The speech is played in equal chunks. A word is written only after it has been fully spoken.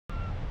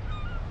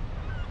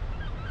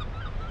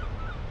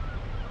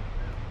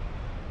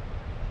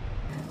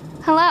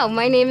Hello,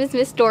 my name is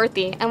Miss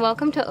Dorothy, and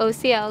welcome to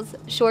OCL's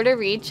Short to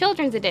Read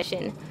Children's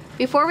Edition.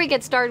 Before we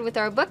get started with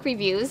our book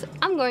reviews,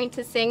 I'm going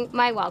to sing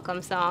my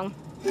welcome song.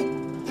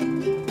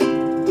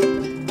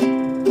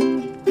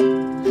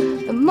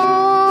 The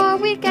more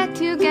we get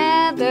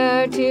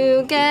together,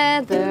 the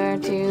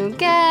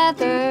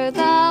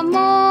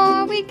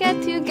more we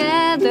get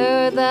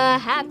together, the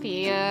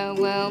happier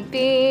we'll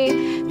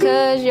be.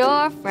 'Cause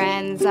your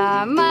friends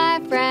are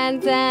my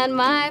friends, and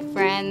my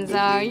friends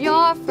are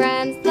your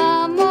friends.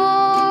 The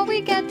more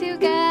we get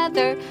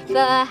together,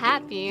 the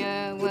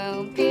happier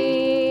we'll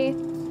be.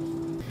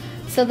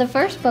 So the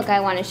first book I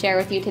want to share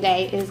with you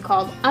today is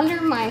called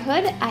Under My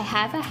Hood, I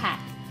Have a Hat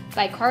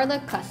by Karla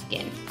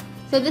Kuskin.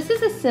 So this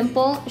is a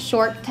simple,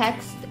 short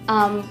text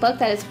book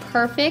that is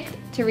perfect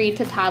to read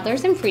to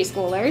toddlers and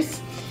preschoolers.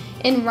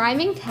 In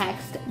rhyming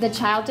text, the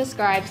child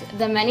describes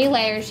the many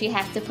layers she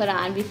has to put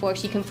on before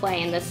she can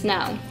play in the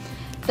snow.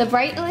 The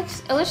bright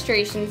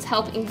illustrations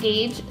help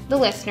engage the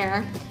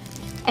listener,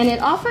 and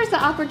it offers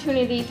the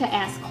opportunity to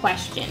ask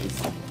questions,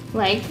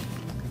 like,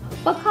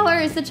 what color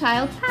is the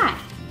child's hat?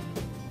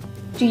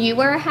 Do you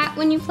wear a hat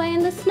when you play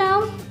in the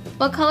snow?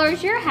 What color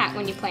is your hat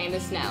when you play in the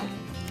snow?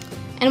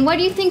 And what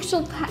do you think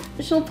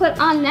she'll put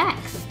on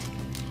next?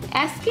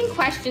 Asking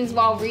questions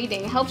while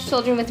reading helps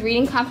children with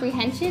reading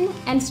comprehension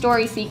and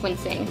story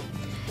sequencing.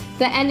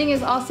 The ending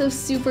is also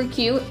super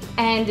cute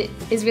and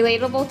is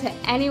relatable to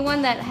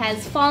anyone that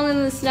has fallen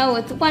in the snow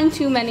with one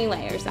too many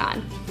layers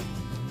on.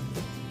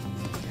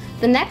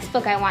 The next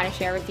book I want to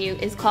share with you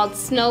is called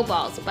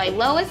Snowballs by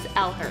Lois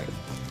Ehlert.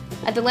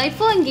 A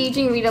delightful,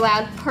 engaging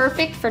read-aloud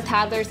perfect for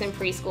toddlers and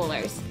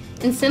preschoolers.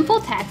 In simple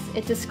text,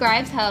 it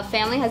describes how a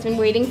family has been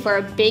waiting for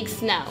a big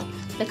snow,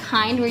 the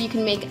kind where you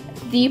can make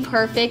the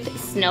perfect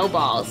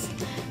snowballs.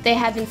 They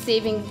have been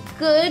saving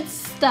good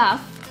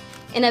stuff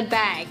in a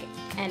bag,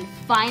 and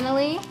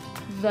finally,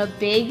 the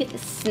big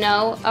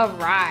snow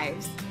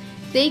arrives.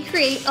 They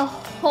create a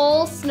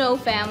whole snow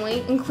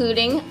family,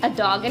 including a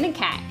dog and a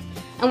cat.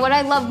 And what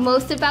I love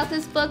most about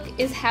this book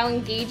is how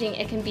engaging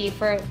it can be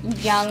for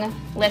young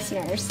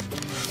listeners.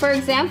 For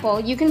example,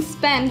 you can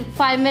spend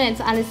 5 minutes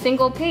on a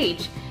single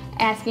page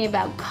asking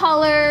about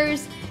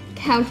colors,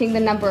 counting the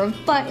number of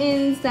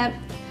buttons that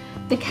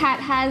the cat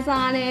has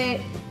on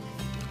it,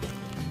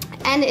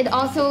 and it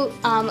also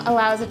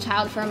allows a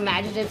child for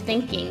imaginative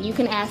thinking. You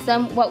can ask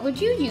them, what would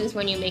you use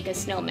when you make a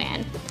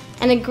snowman?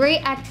 And a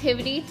great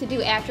activity to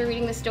do after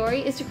reading the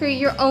story is to create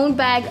your own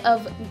bag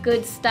of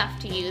good stuff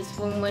to use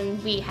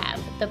when we have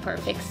the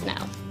perfect snow.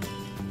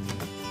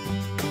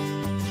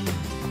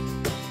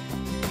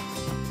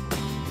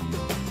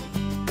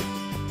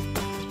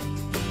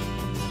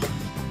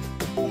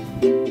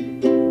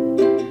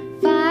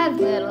 Five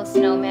little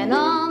snowmen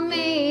all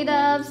made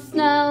of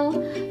snow,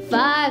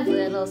 5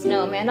 little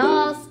snowmen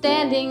all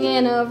standing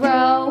in a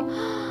row.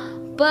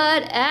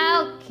 But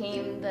out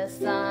came the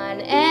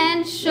sun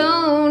and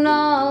shone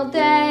all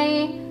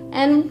day,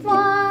 and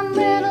one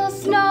little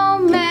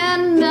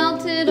snowman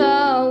melted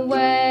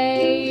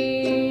away.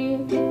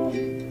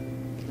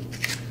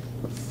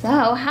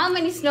 So, how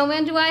many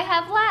snowmen do I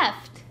have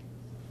left?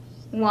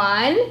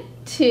 1,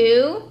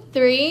 2,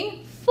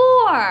 3,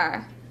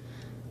 4.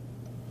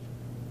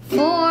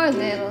 4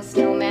 little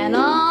snowmen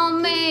all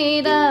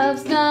made of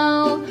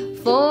snow,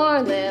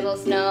 4 little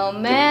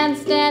snowmen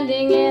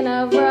standing in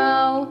a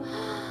row.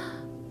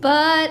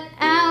 But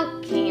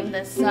out came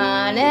the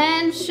sun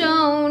and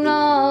shone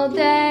all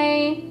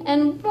day,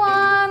 and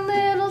one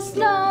little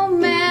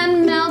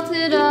snowman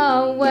melted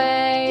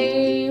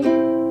away.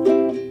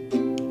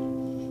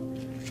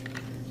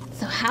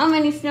 So how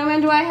many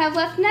snowmen do I have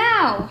left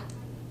now?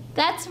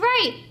 That's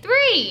right,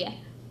 3.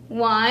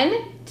 1,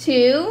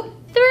 2,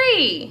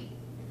 3.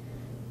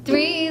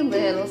 3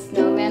 little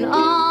snowmen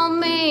all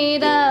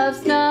made of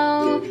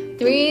snow,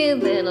 3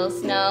 little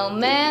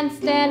snowmen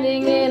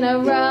standing in a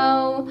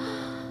row.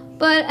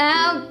 But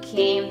out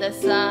came the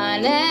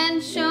sun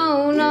and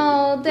shone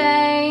all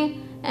day,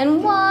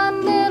 and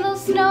one little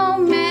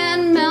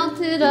snowman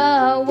melted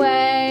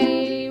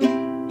away.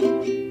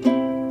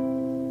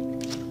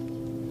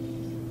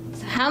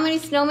 So how many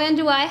snowmen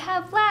do I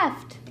have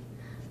left?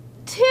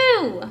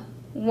 2.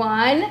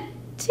 1,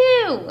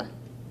 2.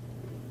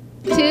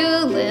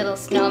 2 little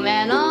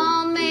snowmen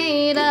all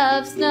made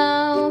of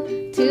snow,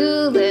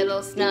 2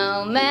 little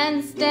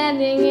snowmen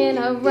standing in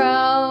a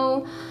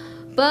row.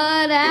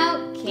 But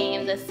out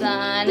came the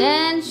sun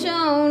and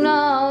shone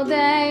all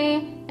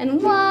day,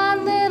 and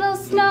one little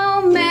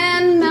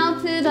snowman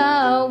melted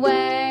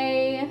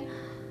away.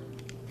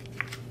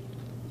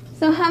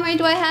 So how many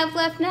do I have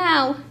left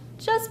now?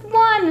 Just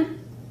 1.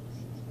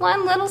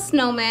 1 little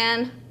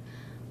snowman.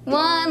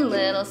 1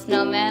 little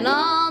snowman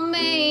all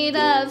made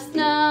of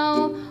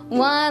snow,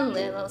 1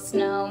 little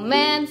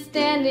snowman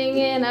standing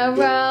in a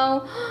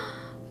row.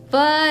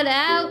 But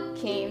out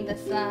came the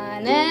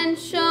sun and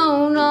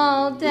shone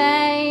all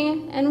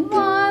day, and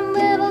one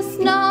little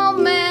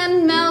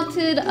snowman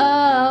melted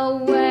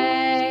away.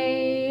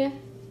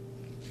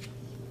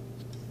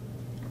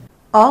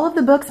 All of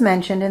the books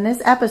mentioned in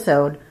this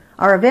episode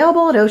are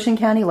available at Ocean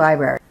County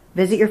Library.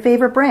 Visit your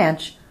favorite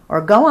branch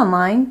or go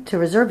online to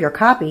reserve your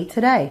copy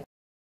today.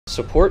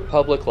 Support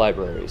public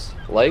libraries.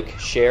 Like,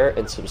 share,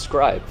 and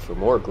subscribe for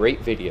more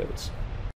great videos.